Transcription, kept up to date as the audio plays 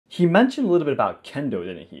He mentioned a little bit about Kendo,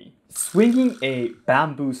 didn't he? Swinging a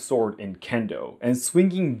bamboo sword in Kendo and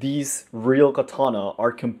swinging these real katana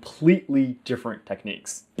are completely different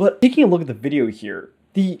techniques. But taking a look at the video here,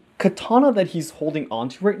 the katana that he's holding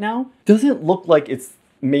onto right now doesn't look like it's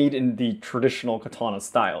made in the traditional katana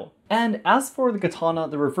style. And as for the katana,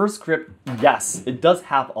 the reverse grip, yes, it does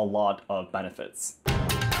have a lot of benefits.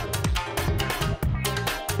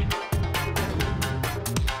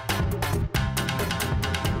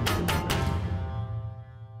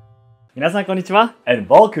 皆さんこんにちは and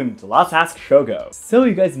welcome to Let's Ask Shogo. So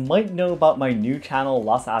you guys might know about my new channel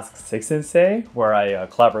Let's Ask Seki Sensei, where I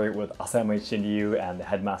collaborate with Asayama Ichiden and the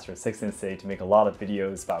headmaster Seki Sensei to make a lot of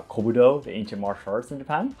videos about Kobudo, the ancient martial arts in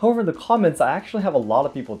Japan. However, in the comments I actually have a lot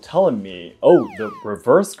of people telling me, oh, the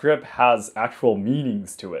reverse grip has actual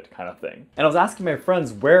meanings to it kind of thing. And I was asking my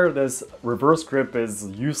friends where this reverse grip is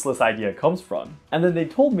useless idea comes from. And then they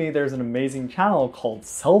told me there's an amazing channel called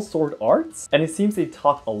Sellsword Arts, and it seems they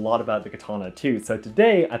talk a lot about the katana too. So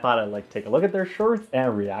today I thought I'd take a look at their shorts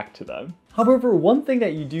and react to them. However, one thing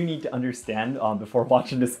that you do need to understand before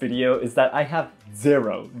watching this video is that I have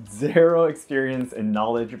zero experience and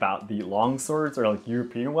knowledge about the long swords or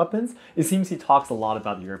European weapons. It seems he talks a lot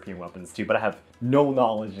about the European weapons too, but I have no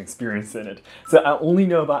knowledge and experience in it. So I only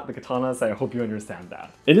know about the katana, so I hope you understand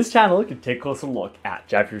that. In this channel, you can take a closer look at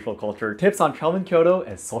Japanese culture, tips on traveling Kyoto,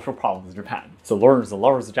 and social problems in Japan. So learners and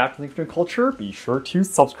lovers of Japanese culture, be sure to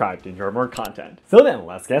subscribe to enjoy more content. So then,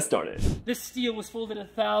 let's get started. This steel was folded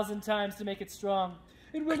 1,000 times to make it strong.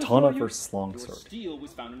 Katana versus longsword. Steel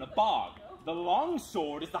was found in a bog. The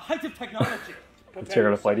longsword is the height of technology. They're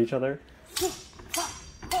gonna fight each other.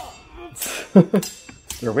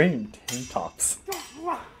 They're wearing tank tops.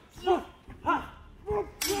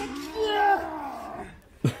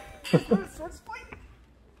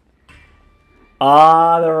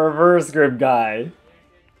 Ah, the reverse grip guy.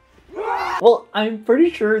 Well, I'm pretty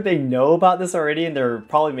sure they know about this already and they're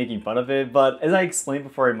probably making fun of it, but as I explained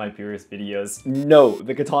before in my previous videos, no,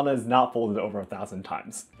 the katana is not folded over 1,000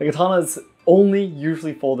 times. The katana is only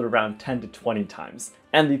usually folded around 10 to 20 times.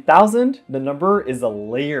 And the 1,000, the number is the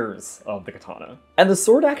layers of the katana. And the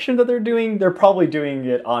sword action that they're doing, they're probably doing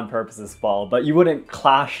it on purpose as well, but you wouldn't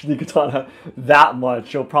clash the katana that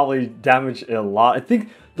much. You'll probably damage it a lot. I think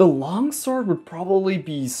the longsword would probably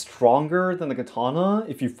be stronger than the katana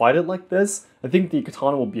if you fight it like this. I think the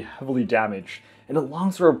katana will be heavily damaged, and the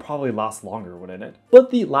longsword would probably last longer, wouldn't it? But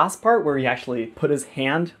the last part where he actually put his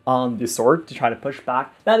hand on the sword to try to push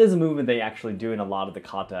back, that is a movement they actually do in a lot of the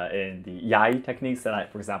kata and the Iaido techniques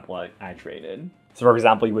that for example, I trained. So for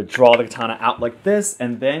example, you would draw the katana out like this,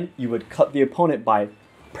 and then you would cut the opponent by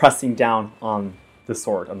pressing down on the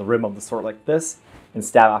sword, on the rim of the sword like this, and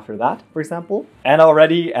stab after that, for example. And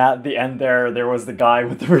already at the end there was the guy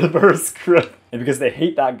with the reverse grip. And because they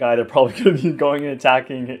hate that guy, they're probably going to be going and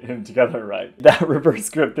attacking him together, right? That reverse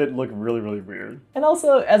grip did look really weird. And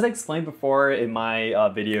also, as I explained before in my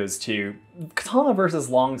videos too, katana versus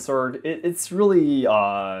longsword, it's really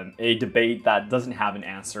a debate that doesn't have an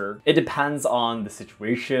answer. It depends on the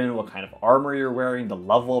situation, what kind of armor you're wearing, the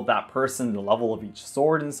level of that person, the level of each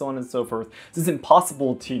sword, and so on and so forth. So it's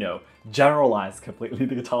impossible to, generalize completely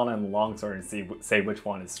the katana and the longsword and say which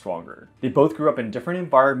one is stronger. They both grew up in different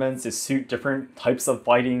environments to suit different types of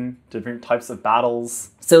fighting, different types of battles.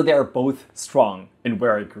 So they are both strong in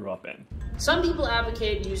where I grew up in. Some people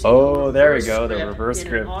advocate using there we go, the reverse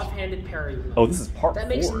grip. An offhanded parry. Oh, this is part 4. That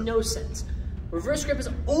makes no sense. Reverse grip is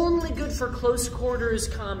only good for close quarters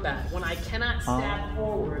combat, when I cannot stab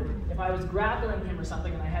forward if I was grappling him or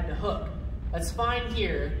something and I had to hook. That's fine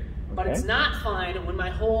here. But it's not fine when my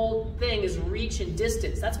whole thing is reach and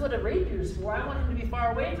distance. That's what a rapier is for. I want him to be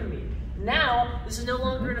far away from me. Now, this is no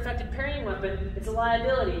longer an effective parrying weapon. It's a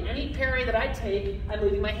liability. Any parry that I take, I'm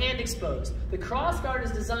leaving my hand exposed. The crossguard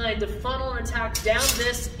is designed to funnel an attack down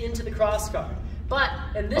this into the crossguard. But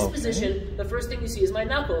in this position, the first thing you see is my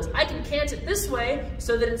knuckles. I can cant it this way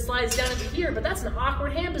so that it slides down into here, but that's an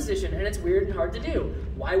awkward hand position, and it's weird and hard to do.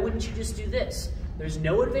 Why wouldn't you just do this? There's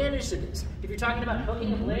no advantage to this. If you're talking about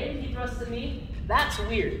hooking a blade, he thrusts at me, that's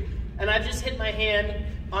weird. And I've just hit my hand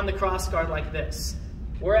on the crossguard like this.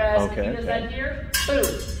 Whereas if he does that here, boom,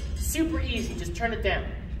 super easy, just turn it down.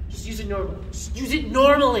 Just use it normally. Just use it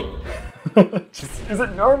normally. Just use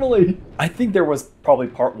it normally. I think there was probably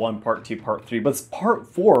part 1, part 2, part 3, but part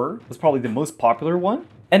 4 was probably the most popular one.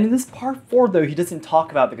 And in this part 4 though, he doesn't talk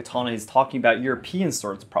about the katana, he's talking about European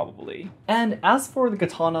swords probably. And as for the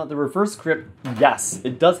katana, the reverse grip, yes,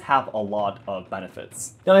 it does have a lot of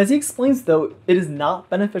benefits. Now as he explains though, it is not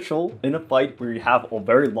beneficial in a fight where you have a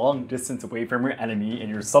very long distance away from your enemy and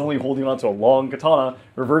you're suddenly holding onto a long katana.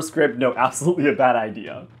 Reverse grip, no, absolutely a bad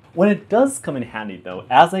idea. When it does come in handy though,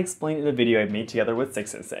 as I explained in a video I made together with Seki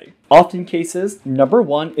Sensei, often cases, number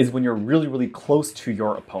one is when you're really close to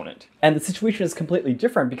your opponent. And the situation is completely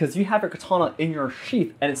different because you have your katana in your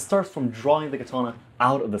sheath and it starts from drawing the katana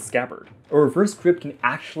out of the scabbard. A reverse grip can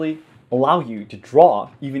actually allow you to draw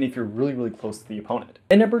even if you're really close to the opponent.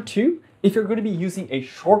 And number two, if you're going to be using a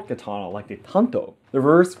short katana like the tanto, the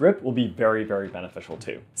reverse grip will be very beneficial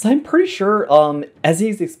too. So I'm pretty sure, as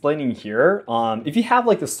he's explaining here, if you have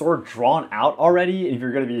like the sword drawn out already, and if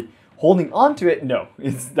you're going to be holding onto it, no,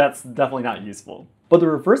 that's definitely not useful. But the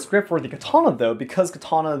reverse grip for the katana though, because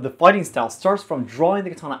katana, the fighting style, starts from drawing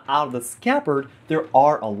the katana out of the scabbard, there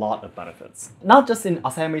are a lot of benefits. Not just in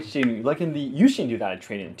Asayama Ichiden, like in the Yushin that I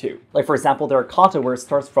train in too. Like for example, there are kata where it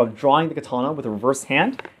starts from drawing the katana with a reverse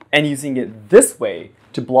hand, and using it this way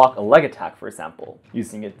to block a leg attack, for example,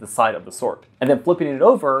 using it the side of the sword, and then flipping it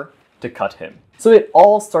over to cut him. So it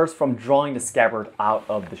all starts from drawing the scabbard out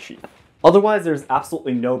of the sheath. Otherwise, there's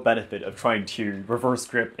absolutely no benefit of trying to reverse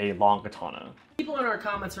grip a long katana. People in our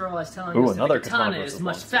comments are always telling us that the katana is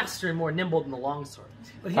much faster and more nimble than the longsword.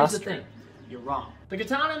 But here's the thing, you're wrong. The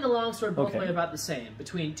katana and the longsword both weigh about the same,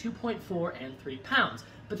 between 2.4 and 3 pounds.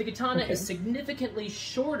 But the katana is significantly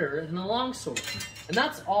shorter than the longsword, and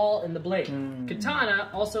that's all in the blade. Katana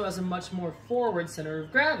also has a much more forward center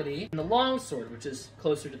of gravity than the longsword, which is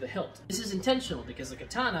closer to the hilt. This is intentional because the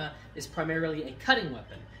katana is primarily a cutting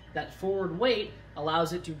weapon. That forward weight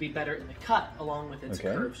allows it to be better in the cut, along with its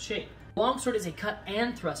curved shape. The longsword is a cut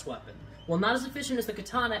and thrust weapon. While not as efficient as the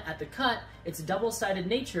katana at the cut, its double-sided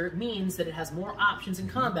nature means that it has more options in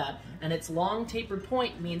combat, and its long tapered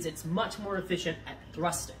point means it's much more efficient at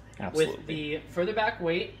thrusting. Absolutely. With the further back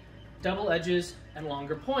weight, double edges, and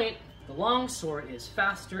longer point, the longsword is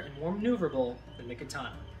faster and more maneuverable than the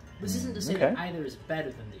katana. This isn't to say that either is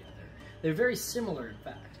better than the other. They're very similar, in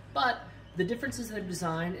fact. But the differences in their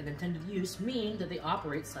design and intended use mean that they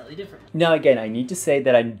operate slightly differently. Now again, I need to say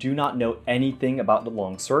that I do not know anything about the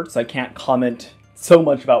longsword, so I can't comment so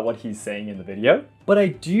much about what he's saying in the video. But I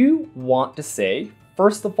do want to say,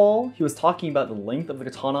 first of all, he was talking about the length of the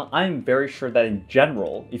katana. I am very sure that in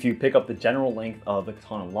general, if you pick up the general length of the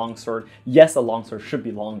katana longsword, yes, a longsword should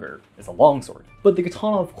be longer. It's a longsword. But the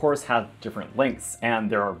katana, of course, has different lengths, and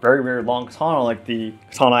there are very long katana, like the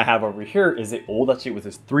katana I have over here is a odachi, which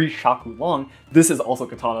is 3 shaku long. This is also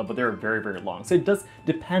katana, but they're very long. So it does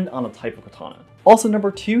depend on the type of katana. Also, number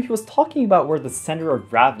two, he was talking about where the center of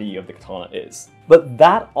gravity of the katana is. But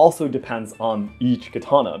that also depends on each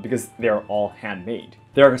katana because they are all handmade.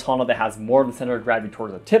 There are katana that has more of the center of gravity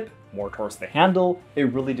towards the tip, more towards the handle.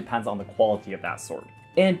 It really depends on the quality of that sword.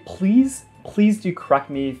 And please do correct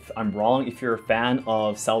me if I'm wrong. If you're a fan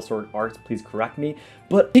of Sellsword arts, please correct me.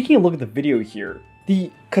 But taking a look at the video here,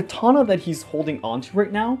 the katana that he's holding onto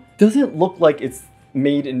right now doesn't look like it's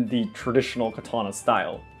made in the traditional katana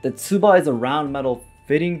style. The tsuba is a round metal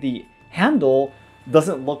fitting. The handle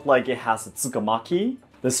doesn't look like it has a tsukamaki,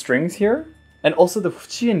 the strings here. And also the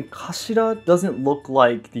fuchi and kashira doesn't look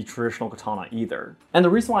like the traditional katana either. And the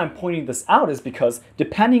reason why I'm pointing this out is because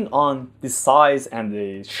depending on the size and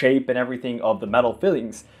the shape and everything of the metal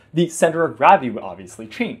fittings, the center of gravity would obviously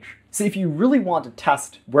change. So if you really want to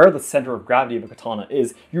test where the center of gravity of a katana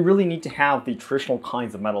is, you really need to have the traditional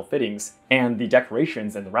kinds of metal fittings and the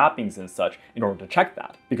decorations and the wrappings and such in order to check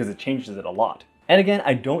that, because it changes it a lot. And again,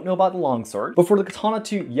 I don't know about the longsword, but for the katana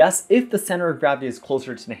too, yes, if the center of gravity is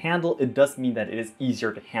closer to the handle, it does mean that it is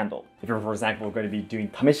easier to handle. If you're, for example, going to be doing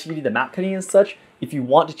tameshigiri, the mat cutting and such, if you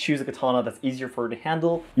want to choose a katana that's easier for you to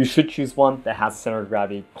handle, you should choose one that has center of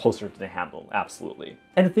gravity closer to the handle, absolutely.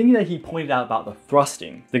 And the thing that he pointed out about the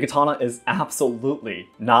thrusting, the katana is absolutely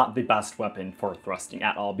not the best weapon for thrusting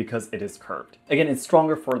at all because it is curved. Again, it's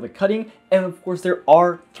stronger for the cutting, and of course there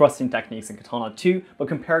are thrusting techniques in katana too, but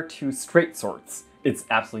compared to straight swords, it's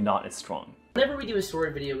absolutely not as strong. Whenever we do a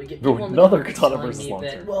sword video, we get people in the another comments katana telling versus me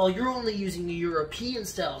longsword. that, well, you're only using a European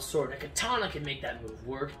style sword. A katana can make that move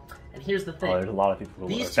work. And here's the thing. Oh, there's a lot of people who are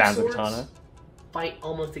These fans two of katana. fight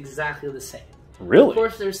almost exactly the same. Really? Of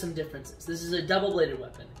course, there's some differences. This is a double-bladed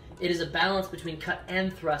weapon. It is a balance between cut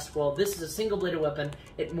and thrust. While this is a single-bladed weapon,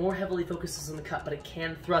 it more heavily focuses on the cut, but it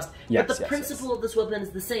can thrust. Yes, but the principle of this weapon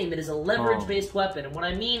is the same. It is a leverage-based weapon, and what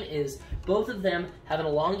I mean is both of them have an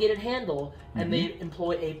elongated handle, and they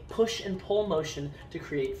employ a push and pull motion to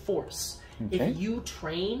create force. Okay. If you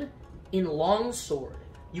train in longsword,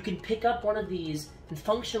 you can pick up one of these and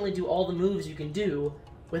functionally do all the moves you can do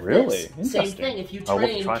with this. Same thing, if you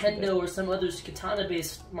train Kendo or some other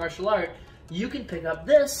katana-based martial art, you can pick up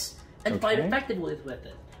this and fight effectively with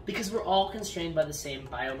it. because we're all constrained by the same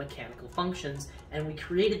biomechanical functions, and we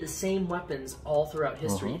created the same weapons all throughout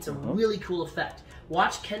history. It's a really cool effect.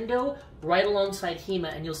 Watch Kendo right alongside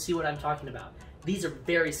Hima and you'll see what I'm talking about. These are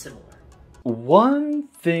very similar. One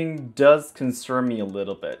thing does concern me a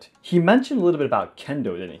little bit. He mentioned a little bit about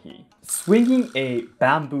Kendo, didn't he? Swinging a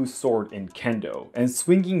bamboo sword in Kendo and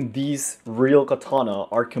swinging these real katana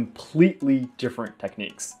are completely different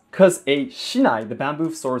techniques. Because a shinai, the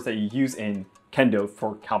bamboo swords that you use in Kendo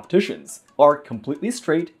for competitions, are completely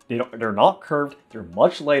straight, they're not curved, they're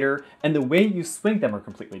much lighter, and the way you swing them are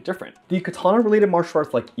completely different. The katana-related martial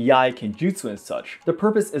arts like Iai, Kenjutsu and such, the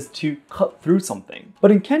purpose is to cut through something.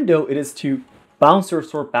 But in Kendo, it is to bounce your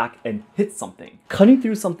sword back and hit something. Cutting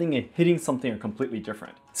through something and hitting something are completely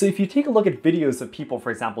different. So if you take a look at videos of people,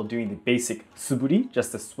 for example, doing the basic suburi,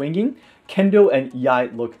 just the swinging, Kendo and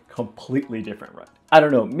Iai look completely different, right? I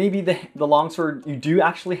don't know, maybe the longsword, you do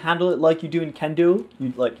actually handle it like you do in Kendo,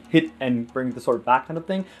 you like hit and bring the sword back kind of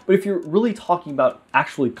thing, but if you're really talking about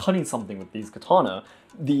actually cutting something with these katana,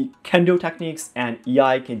 the Kendo techniques and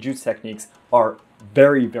Iai Kenjutsu techniques are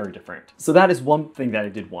very, very different. So that is one thing that I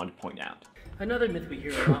did want to point out. Another myth we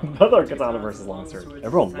hear about another katana versus longsword.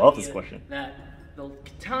 Everyone loves this question. That the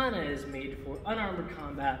katana is made for unarmored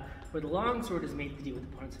combat, where the longsword is made to deal with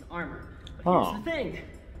opponents in armor. But here's the thing,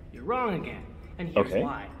 you're wrong again. And here's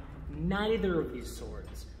why. Neither of these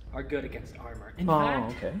swords are good against armor. In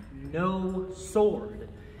fact, no sword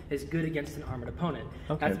is good against an armored opponent.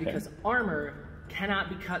 That's because armor cannot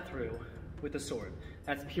be cut through with a sword.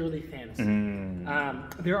 That's purely fantasy.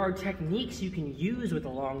 There are techniques you can use with a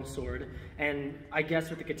long sword, and I guess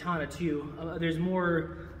with the katana too. There's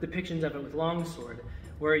more depictions of it with long sword,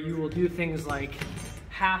 where you will do things like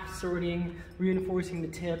half swording, reinforcing the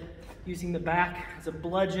tip, using the back as a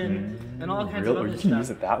bludgeon, and all kinds of other stuff. Use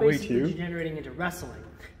it that way too? Degenerating into wrestling.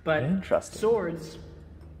 But swords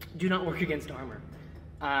do not work against armor.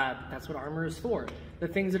 That's what armor is for. The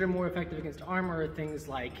things that are more effective against armor are things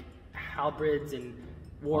like halberds and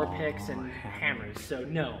war picks and hammers. So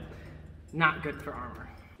no, not good for armor.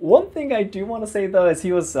 One thing I do want to say though is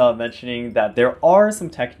he was mentioning that there are some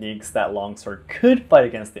techniques that longsword could fight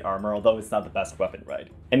against the armor, although it's not the best weapon, right?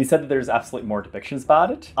 And he said that there's absolutely more depictions about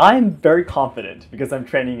it. I'm very confident, because I'm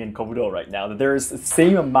training in Kobudo right now, that there's the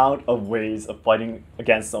same amount of ways of fighting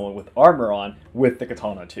against someone with armor on with the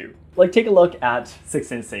katana too. Like, take a look at Seki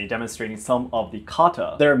Sensei demonstrating some of the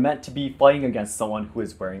kata that are meant to be fighting against someone who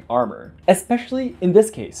is wearing armor. Especially in this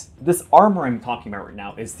case, this armor I'm talking about right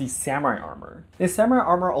now is the samurai armor. The samurai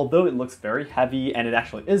armor, although it looks very heavy, and it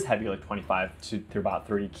actually is heavy, like 25 to about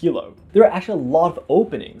 30 kilo, there are actually a lot of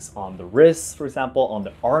openings on the wrists, for example, on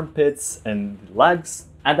the armpits and the legs.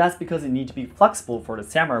 And that's because it needs to be flexible for the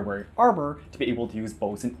samurai wearing armor to be able to use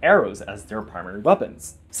bows and arrows as their primary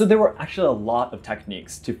weapons. So there were actually a lot of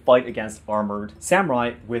techniques to fight against armored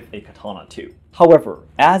samurai with a katana too. However,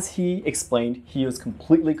 as he explained, he was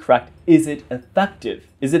completely correct. Is it effective?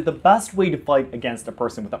 Is it the best way to fight against a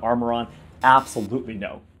person with the armor on? Absolutely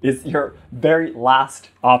no. It's your very last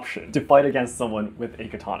option to fight against someone with a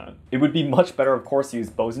katana. It would be much better, of course, to use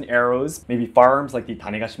bows and arrows, maybe firearms like the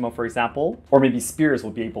Tanegashima, for example, or maybe spears will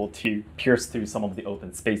be able to pierce through some of the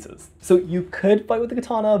open spaces. So you could fight with the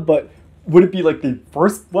katana, but would it be like the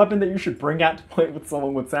first weapon that you should bring out to fight with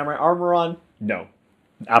someone with samurai armor on? No.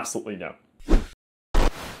 Absolutely no.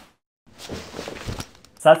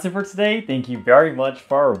 So that's it for today. Thank you very much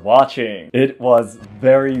for watching. It was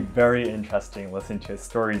very, very interesting listening to his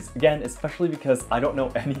stories. Again, especially because I don't know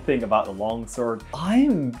anything about the longsword.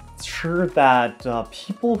 I'm sure that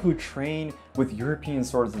people who train with European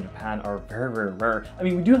swords in Japan are very, very rare. I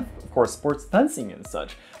mean, we do have, of course, sports fencing and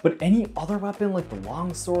such, but any other weapon like the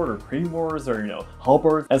longsword or claymores or,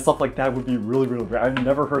 halberds and stuff like that would be really, really rare. I've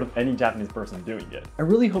never heard of any Japanese person doing it. I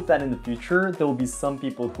really hope that in the future, there will be some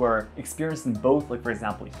people who are experienced in both, like for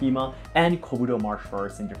example, Hima and Kobudo martial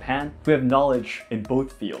arts in Japan, who have knowledge in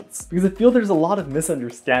both fields. Because I feel there's a lot of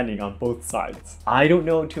misunderstanding on both sides. I don't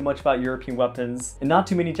know too much about European weapons, and not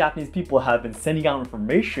too many Japanese people have been sending out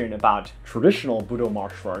information about traditional Budo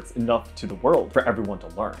martial arts enough to the world for everyone to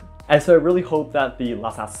learn. And so I really hope that the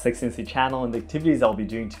Seki Sensei channel and the activities I'll be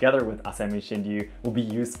doing together with Asayama Shinryu will be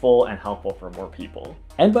useful and helpful for more people.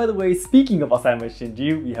 And by the way, speaking of Asayama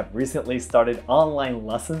Shinryu, we have recently started online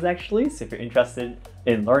lessons actually, so if you're interested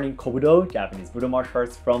in learning Kobudo, Japanese Budo martial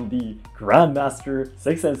arts from the Grandmaster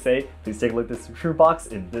Seki Sensei, please take a look at the description box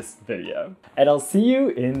in this video. And I'll see you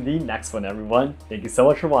in the next one, everyone. Thank you so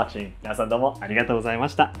much for watching. 皆さんどうもありがとうございま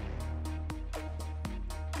した。